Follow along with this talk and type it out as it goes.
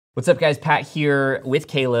What's up guys, Pat here with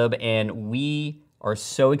Caleb, and we are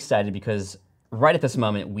so excited because right at this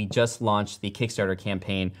moment, we just launched the Kickstarter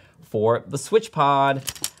campaign for the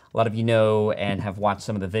SwitchPod. A lot of you know and have watched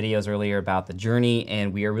some of the videos earlier about the journey,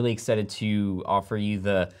 and we are really excited to offer you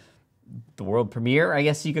the world premiere, I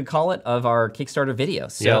guess you could call it, of our Kickstarter video.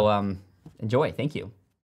 So enjoy, thank you.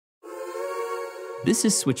 This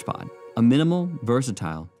is SwitchPod, a minimal,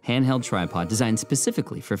 versatile, handheld tripod designed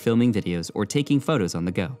specifically for filming videos or taking photos on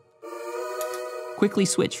the go. Quickly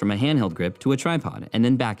switch from a handheld grip to a tripod and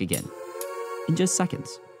then back again in just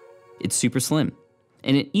seconds. It's super slim,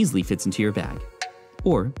 and it easily fits into your bag.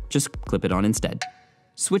 Or just clip it on instead.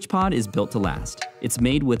 SwitchPod is built to last. It's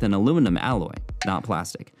made with an aluminum alloy, not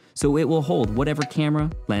plastic, so it will hold whatever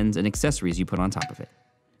camera, lens, and accessories you put on top of it.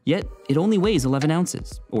 Yet, it only weighs 11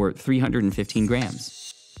 ounces, or 315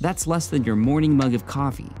 grams. That's less than your morning mug of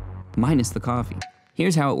coffee, minus the coffee.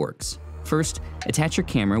 Here's how it works. First, attach your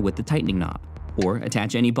camera with the tightening knob, or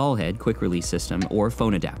attach any ball head, quick release system, or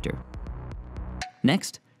phone adapter.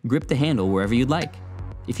 Next, grip the handle wherever you'd like.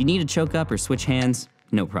 If you need to choke up or switch hands,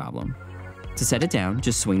 no problem. To set it down,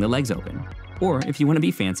 just swing the legs open. Or if you want to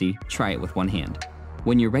be fancy, try it with one hand.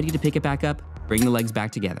 When you're ready to pick it back up, bring the legs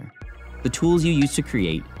back together. The tools you use to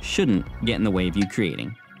create shouldn't get in the way of you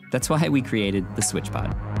creating. That's why we created the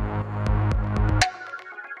SwitchPod.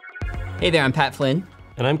 Hey there, I'm Pat Flynn.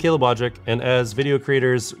 And I'm Caleb Wojcik, and as video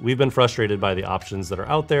creators, we've been frustrated by the options that are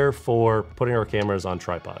out there for putting our cameras on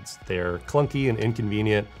tripods. They're clunky and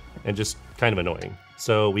inconvenient and just kind of annoying.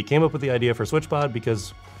 So we came up with the idea for SwitchPod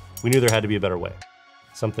because we knew there had to be a better way.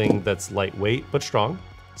 Something that's lightweight but strong,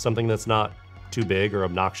 something that's not too big or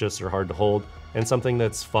obnoxious or hard to hold, and something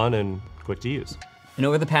that's fun and quick to use. And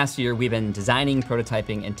over the past year, we've been designing,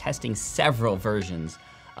 prototyping, and testing several versions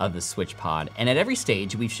of the SwitchPod. And at every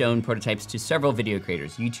stage, we've shown prototypes to several video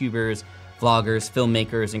creators, YouTubers, vloggers,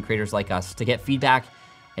 filmmakers, and creators like us to get feedback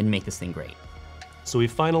and make this thing great. So we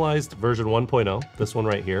finalized version 1.0, this one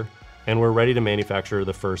right here, and we're ready to manufacture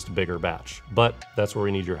the first bigger batch. But that's where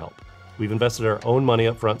we need your help. We've invested our own money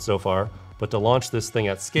up front so far, but to launch this thing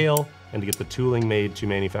at scale and to get the tooling made to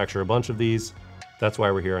manufacture a bunch of these, that's why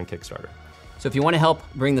we're here on Kickstarter. So if you want to help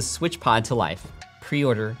bring the SwitchPod to life,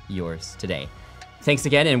 pre-order yours today. Thanks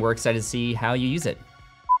again, and we're excited to see how you use it.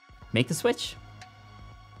 Make the switch.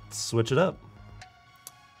 Switch it up.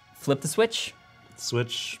 Flip the switch.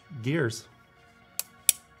 Switch gears.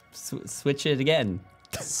 Switch it again.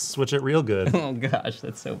 Switch it real good. Oh gosh,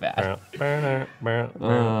 that's so bad. No,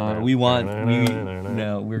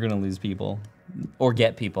 No, we're gonna lose people. Or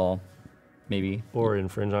get people, maybe. Or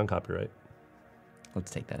infringe on copyright.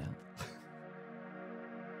 Let's take that out.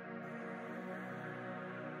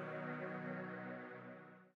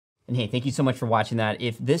 And hey, thank you so much for watching that.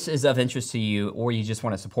 If this is of interest to you or you just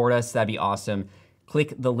want to support us, that'd be awesome.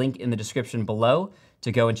 Click the link in the description below to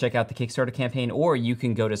go and check out the Kickstarter campaign, or you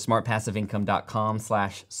can go to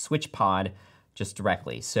smartpassiveincome.com/switchpod just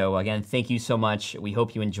directly. So again, thank you so much. We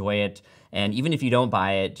hope you enjoy it. And even if you don't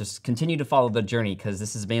buy it, just continue to follow the journey, because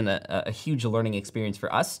this has been a huge learning experience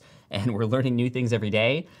for us, and we're learning new things every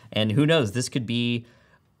day. And who knows, this could be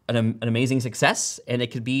an amazing success, and it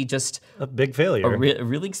could be just a big failure, a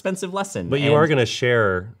really expensive lesson. But you are going to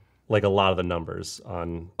share like a lot of the numbers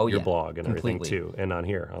on your blog and completely. everything too, and on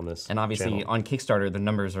here on this. And obviously channel. On Kickstarter, the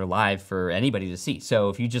numbers are live for anybody to see. So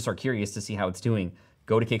if you just are curious to see how it's doing,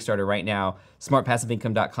 go to Kickstarter right now,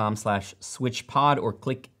 smartpassiveincome.com/switchpod, or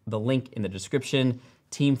click the link in the description.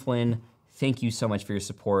 Team Flynn, thank you so much for your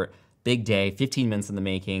support. Big day, 15 minutes in the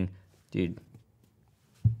making. Dude,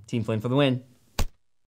 Team Flynn for the win.